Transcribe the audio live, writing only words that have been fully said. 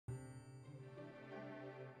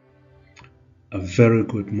A very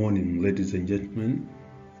good morning, ladies and gentlemen.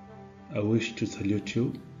 I wish to salute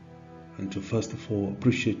you and to first of all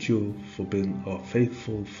appreciate you for being our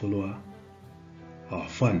faithful follower, our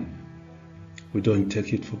fan. We don't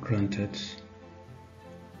take it for granted.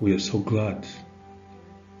 We are so glad.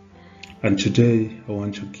 And today I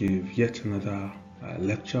want to give yet another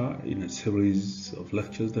lecture in a series of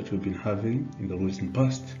lectures that we've been having in the recent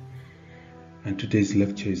past. And today's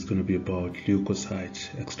lecture is going to be about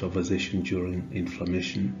leukocyte extravasation during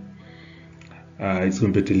inflammation. It's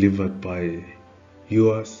going to be delivered by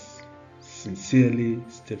yours sincerely,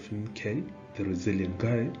 Stephen K., the resilient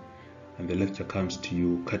guy, and the lecture comes to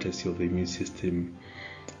you courtesy of the Immune System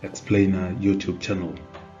Explainer YouTube channel.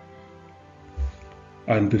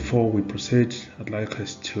 And before we proceed, I'd like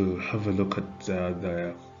us to have a look at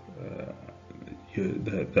the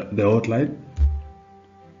outline.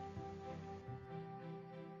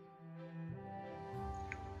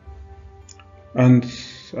 And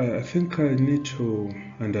I think I need to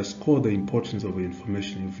underscore the importance of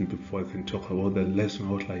information even before I can talk about the lesson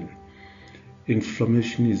outline.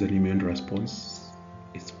 Inflammation is an immune response.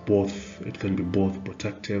 It can be both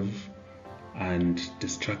protective and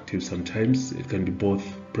destructive sometimes. It can be both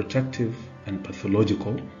protective and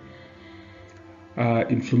pathological.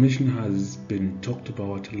 Inflammation has been talked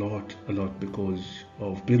about a lot because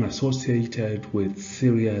of being associated with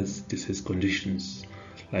serious disease conditions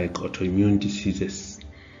like autoimmune diseases.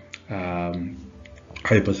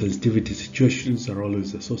 Hypersensitivity situations are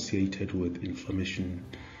always associated with inflammation,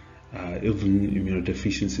 even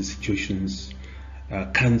immunodeficiency situations.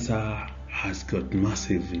 Cancer has got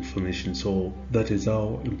massive inflammation, so that is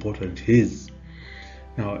how important it is.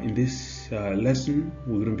 Now in this lesson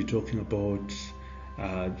we're going to be talking about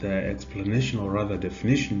the explanation, or rather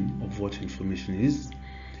definition, of what inflammation is.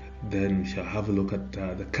 Then we shall have a look at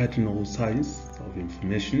the cardinal signs of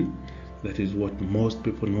inflammation. That is what most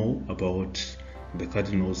people know about the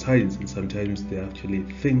cardinal signs, and sometimes they actually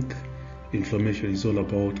think inflammation is all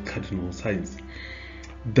about cardinal signs.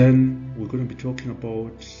 Then we're going to be talking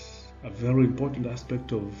about a very important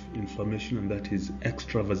aspect of inflammation, and that is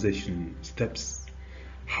extravasation steps,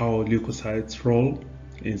 how leukocytes roll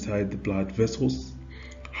inside the blood vessels,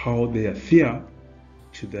 how they adhere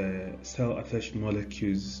to the cell adhesion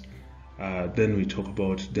molecules. Then we talk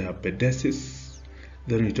about diapedesis.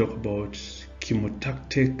 Then we talk about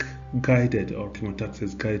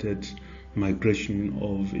chemotaxis guided migration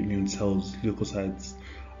of immune cells, leukocytes,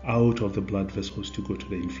 out of the blood vessels to go to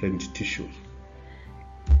the inflamed tissue.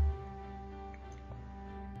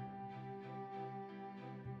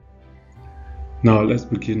 Now let's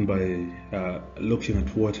begin by looking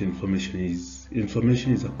at what inflammation is.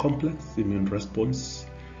 Inflammation is a complex immune response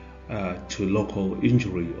to local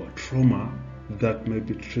injury or trauma that may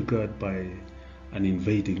be triggered by an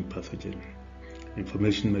invading pathogen.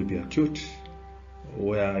 Inflammation may be acute,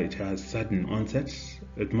 where it has sudden onset.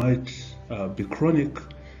 It might be chronic,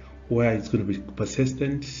 where it's going to be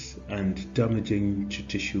persistent and damaging to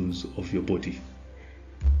tissues of your body.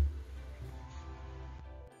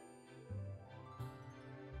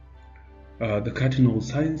 The cardinal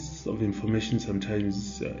signs of inflammation,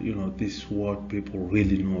 sometimes this is what people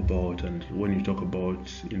really know about, and when you talk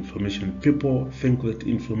about inflammation, people think that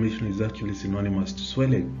inflammation is actually synonymous to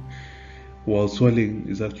swelling, while swelling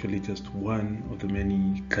is actually just one of the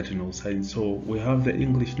many cardinal signs. So we have the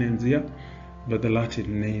English names here, but the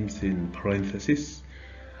Latin names in parentheses.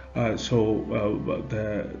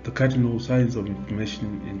 The cardinal signs of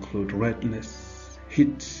inflammation include redness,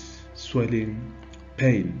 heat, swelling,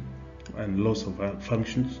 pain, and loss of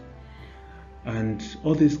functions. And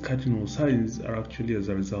all these cardinal signs are actually as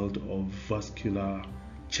a result of vascular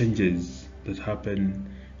changes that happen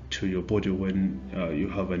to your body when you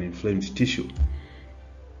have an inflamed tissue.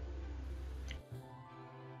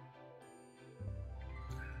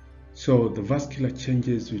 So the vascular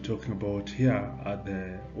changes we're talking about here are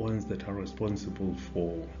the ones that are responsible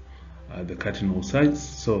for the cardinal signs.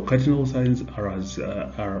 So cardinal signs are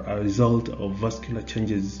a result of vascular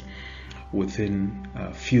changes within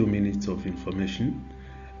a few minutes of inflammation,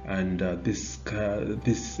 and these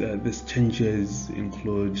changes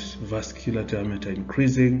include vascular diameter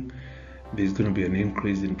increasing. There's going to be an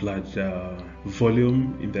increase in blood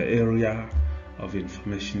volume in the area of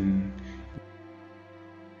inflammation.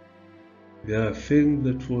 The other thing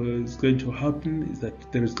that was going to happen is that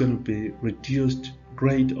there is going to be reduced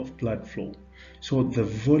rate of blood flow. So the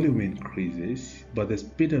volume increases, but the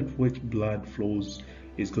speed at which blood flows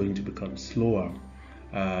is going to become slower.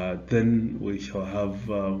 Then we shall have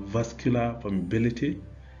vascular permeability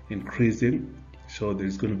increasing, so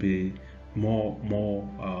there's going to be more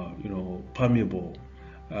permeable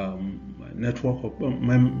network of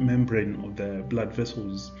membrane of the blood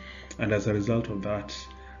vessels, and as a result of that,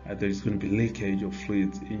 there is going to be leakage of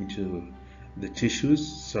fluids into the tissues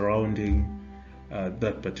surrounding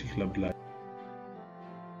that particular blood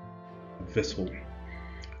vessel.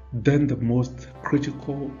 Then the most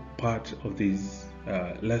critical part of this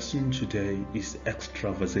lesson today is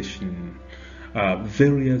extravasation.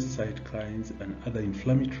 Various cytokines and other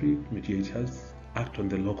inflammatory mediators act on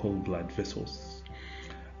the local blood vessels,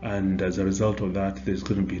 and as a result of that, there's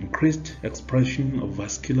going to be increased expression of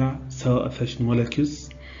vascular cell adhesion molecules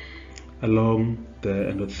along the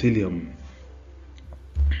endothelium.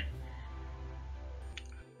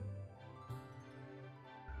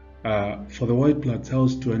 For the white blood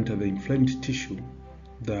cells to enter the inflamed tissue,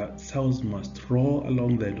 the cells must roll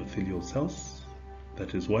along the endothelial cells,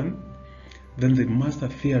 that is one. Then they must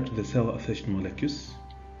adhere to the cell adhesion molecules.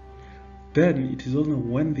 Then it is only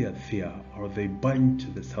when they adhere or they bind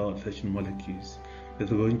to the cell adhesion molecules that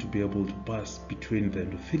they're going to be able to pass between the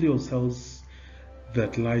endothelial cells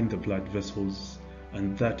that line the blood vessels,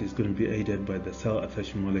 and that is going to be aided by the cell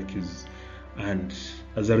adhesion molecules. And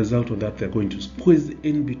as a result of that, they're going to squeeze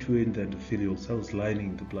in between the endothelial cells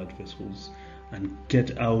lining the blood vessels and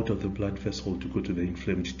get out of the blood vessel to go to the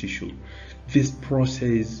inflamed tissue. This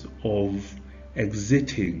process of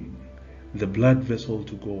exiting the blood vessel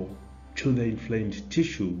to go to the inflamed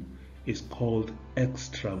tissue is called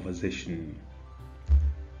extravasation.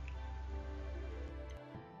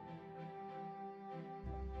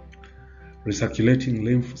 Recirculating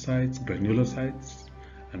lymphocytes, granulocytes,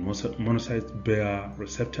 and monocytes bear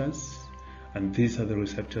receptors, and these are the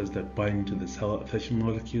receptors that bind to the cell adhesion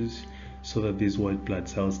molecules so that these white blood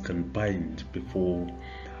cells can bind before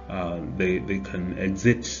they can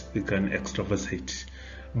exit, they can extravasate.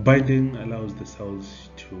 Binding allows the cells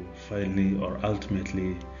to finally or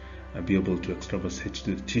ultimately be able to extravasate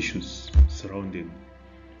to the tissues surrounding.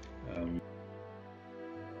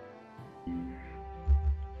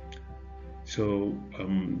 So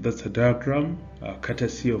that's a diagram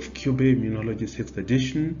courtesy of QB Immunology 6th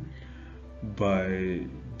edition by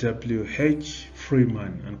W.H.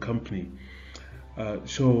 Freeman and Company.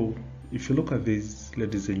 So if you look at this,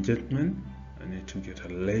 ladies and gentlemen, I need to get a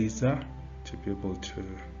laser to be able to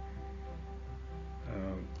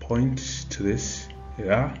point to this.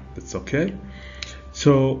 Yeah, that's okay.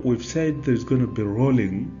 So we've said there's going to be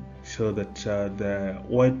rolling, so that the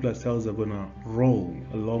white blood cells are going to roll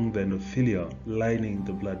along the endothelium lining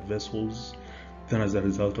the blood vessels. Then as a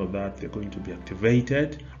result of that, they're going to be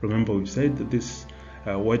activated. Remember, we've said that these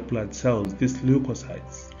white blood cells, these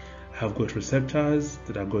leukocytes, have got receptors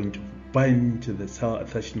that are going to bind to the cell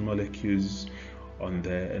adhesion molecules on the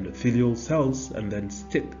endothelial cells and then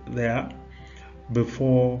stick there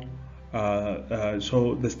before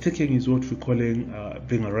so the sticking is what we're calling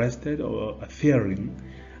being arrested or adhering,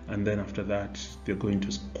 and then after that they're going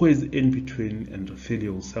to squeeze in between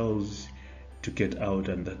endothelial cells to get out,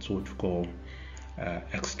 and that's what we call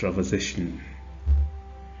extravasation.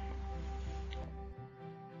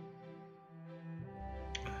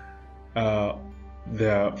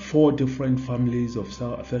 There are 4 different families of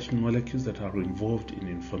cell adhesion molecules that are involved in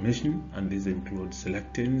inflammation, and these include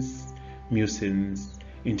selectins, mucins,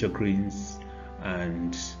 integrins,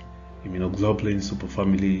 and immunoglobulin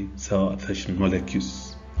superfamily cell adhesion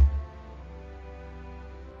molecules.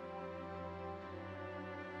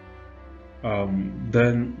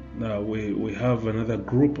 Then we have another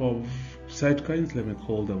group of cytokines. Let me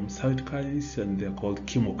call them cytokines, and they're called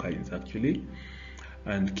CHEMOKINES actually.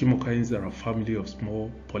 And CHEMOKINEs are a family of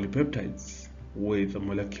small polypeptides with a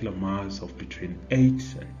molecular mass of between 8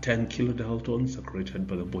 and 10 kilodaltons secreted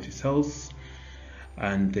by the body cells,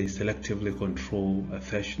 and they selectively control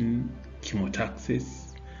adhesion,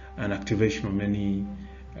 chemotaxis, and activation of many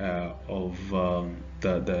of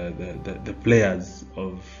the players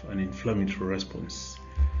of an inflammatory response.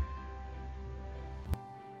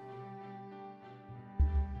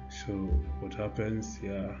 So what happens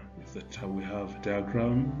here is that we have a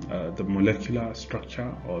diagram, the molecular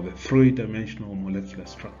structure or the 3-dimensional molecular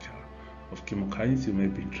structure of CHEMOKINES. You may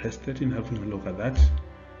be interested in having a look at that.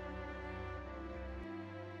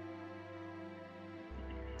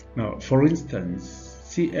 Now, for instance,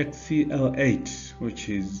 CXCL8, which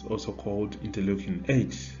is also called interleukin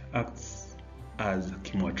 8, acts as a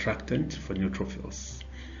chemoattractant for neutrophils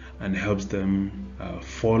and helps them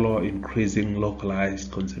follow increasing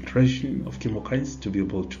localized concentration of chemokines to be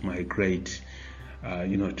able to migrate,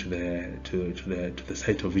 to the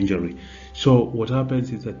site of injury. So what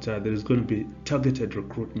happens is that there is going to be targeted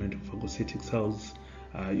recruitment of phagocytic cells,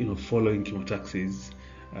 following chemotaxis,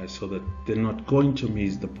 so that they're not going to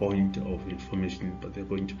miss the point of information, but they're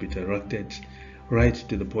going to be directed right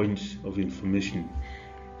to the point of information.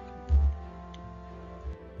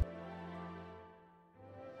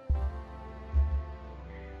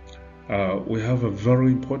 We have a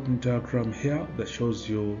very important diagram here that shows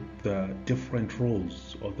you the different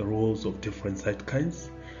roles, or the roles of different cytokines.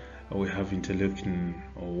 We have interleukin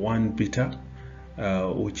 1 beta,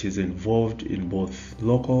 which is involved in both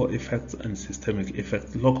local effects and systemic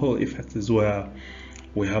effects. Local effects is where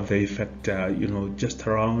we have the effect, just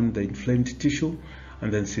around the inflamed tissue,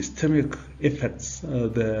 and then systemic effects,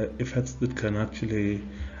 the effects that can actually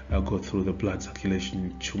go through the blood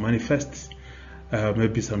circulation to manifest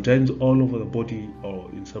maybe sometimes all over the body or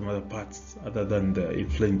in some other parts other than the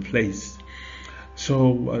inflamed place.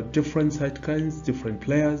 So different cytokines, different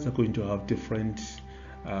players are going to have different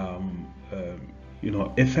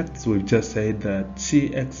effects. We've just said that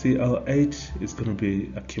CXCL8 is going to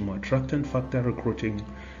be a chemoattractant factor, recruiting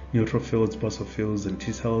neutrophils, basophils, and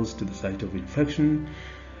T cells to the site of infection.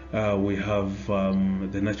 We have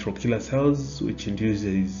the natural killer cells, which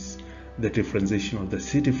induces the differentiation of the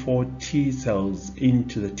CD4 T cells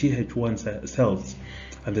into the Th1 cells,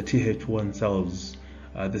 and the Th1 cells,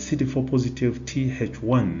 the CD4 positive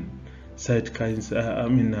Th1 cytokines,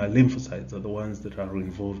 lymphocytes, are the ones that are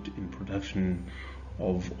involved in production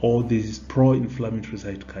of all these pro-inflammatory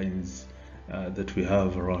cytokines that we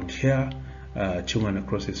have around here: tumor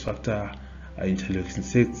necrosis factor, interleukin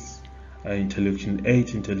 6, interleukin 8,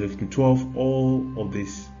 interleukin 12. All of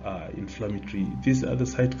these are inflammatory. These other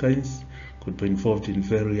cytokines could be involved in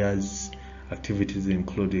various activities,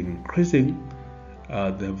 including increasing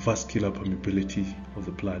the vascular permeability of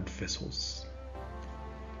the blood vessels.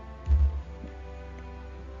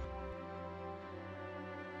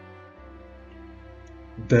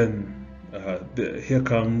 Then here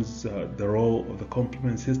comes the role of the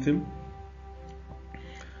complement system.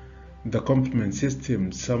 The complement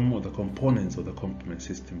system, some of the components of the complement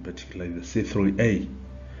system, particularly the C3A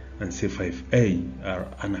and C5A, are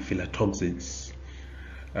anaphylatoxins.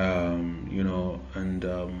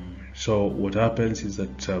 So what happens is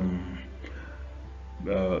that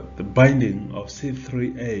the binding of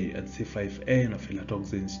C3A and C5A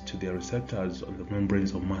anaphylatoxins to their receptors on the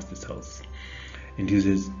membranes of mast cells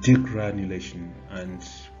induces degranulation, and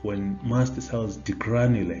when mast cells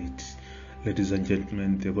degranulate, ladies and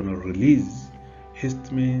gentlemen, they're going to release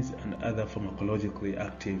histamines and other pharmacologically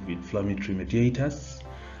active inflammatory mediators,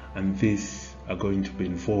 and these are going to be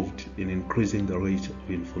involved in increasing the rate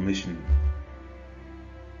of inflammation.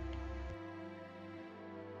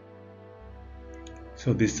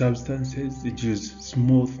 So these substances induce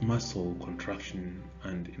smooth muscle contraction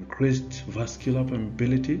and increased vascular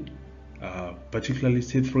permeability, particularly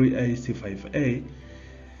C3A, C5A,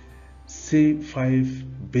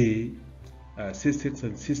 C5B, C6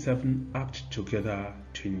 and C7 act together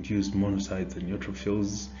to induce monocytes and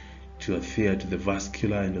neutrophils to adhere to the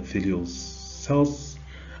vascular endothelial cells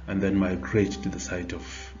and then migrate to the site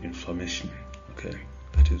of inflammation. Okay,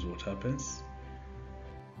 that is what happens.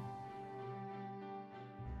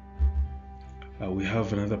 We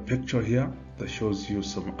have another picture here that shows you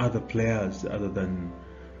some other players other than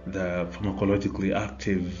the pharmacologically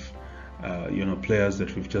active players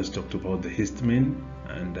that we've just talked about, the histamine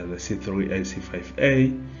and the C3A,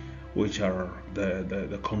 C5A, which are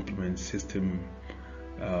the complement system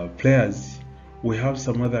players. We have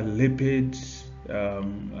some other lipids,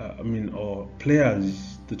 or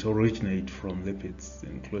players that originate from lipids,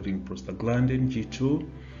 including prostaglandin, G2,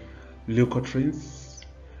 leukotrienes,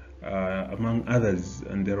 among others,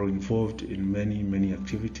 and they're involved in many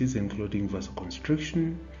activities, including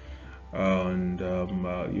vasoconstriction and the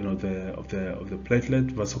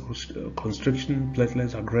platelet vasoconstriction,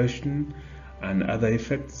 platelet aggression, and other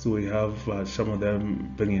effects. We have some of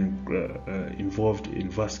them being involved in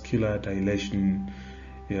vascular dilation,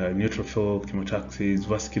 neutrophil chemotaxis,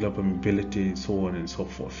 vascular permeability, so on and so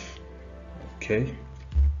forth. Okay.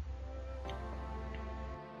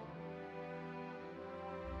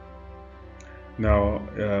 Now,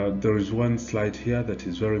 there is one slide here that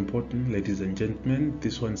is very important, ladies and gentlemen.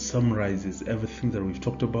 This one summarizes everything that we've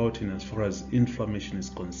talked about in as far as inflammation is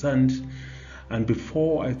concerned. And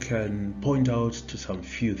before I can point out to some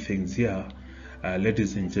few things here,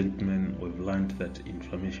 ladies and gentlemen, we've learned that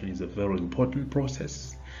inflammation is a very important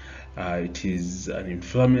process. It is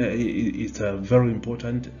it's a very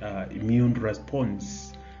important immune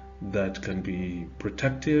response that can be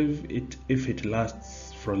protective if it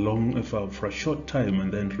lasts for a short time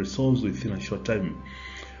and then resolves within a short time.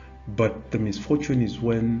 But the misfortune is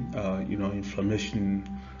when inflammation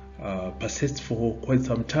persists for quite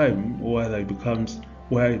some time, or whether it becomes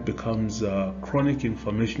where it becomes chronic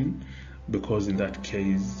inflammation, because in that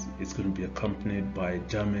case it's going to be accompanied by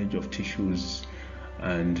damage of tissues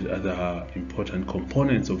and other important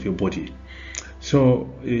components of your body. So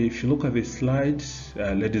if you look at this slide,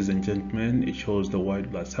 ladies and gentlemen, it shows the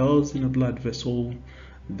white blood cells in a blood vessel,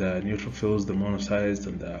 the neutrophils, the monocytes,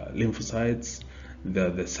 and the lymphocytes,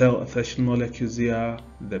 the cell adhesion molecules here,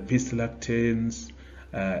 the P-selectins,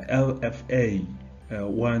 LFA1,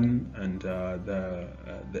 and the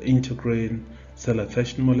integrin, cell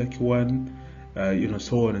adhesion molecule 1,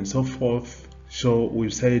 so on and so forth. So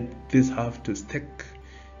we've said these have to stick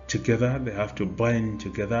together, they have to bind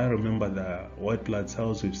together. Remember, the white blood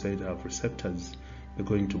cells, we've said, have receptors. They're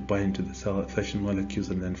going to bind to the cell adhesion molecules,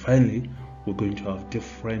 and then finally we're going to have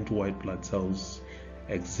different white blood cells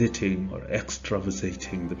exiting or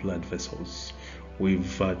extravasating the blood vessels.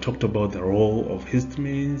 We've talked about the role of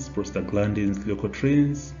histamines, prostaglandins,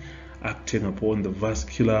 leukotrienes acting upon the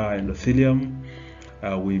vascular endothelium.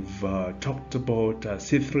 We've talked about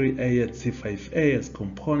C3A and C5A as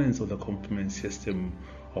components of the complement system,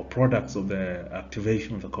 or products of the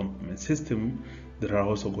activation of the complement system, that are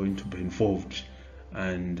also going to be involved,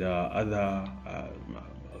 and other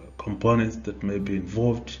components that may be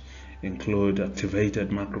involved include activated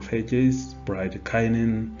macrophages,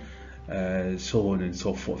 bradykinin, so on and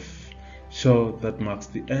so forth. So that marks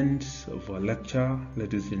the end of our lecture,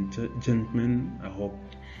 ladies and gentlemen. I hope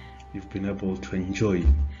you've been able to enjoy.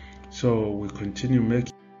 So we continue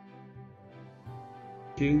making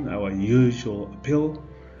our usual appeal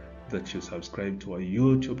that you subscribe to our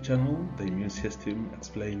YouTube channel, the Immune System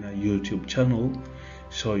Explainer YouTube channel,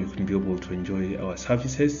 so you can be able to enjoy our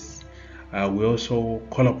services. We also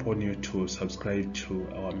call upon you to subscribe to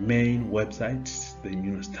our main website,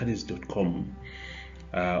 theimmunostudies.com,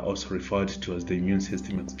 also referred to as the Immune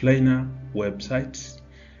System Explainer website.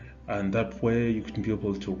 And that way you can be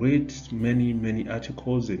able to read many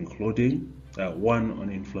articles, including one on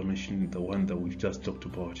inflammation, the one that we've just talked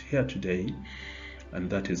about here today, and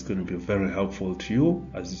that is going to be very helpful to you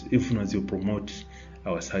even as you promote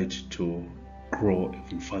our site to grow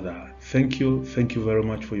even further. Thank you very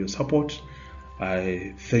much for your support.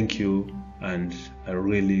 I thank you, and I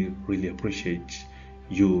really appreciate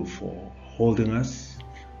you for holding us,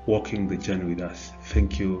 walking the journey with us.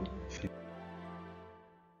 Thank you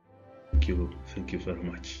very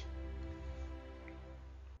much.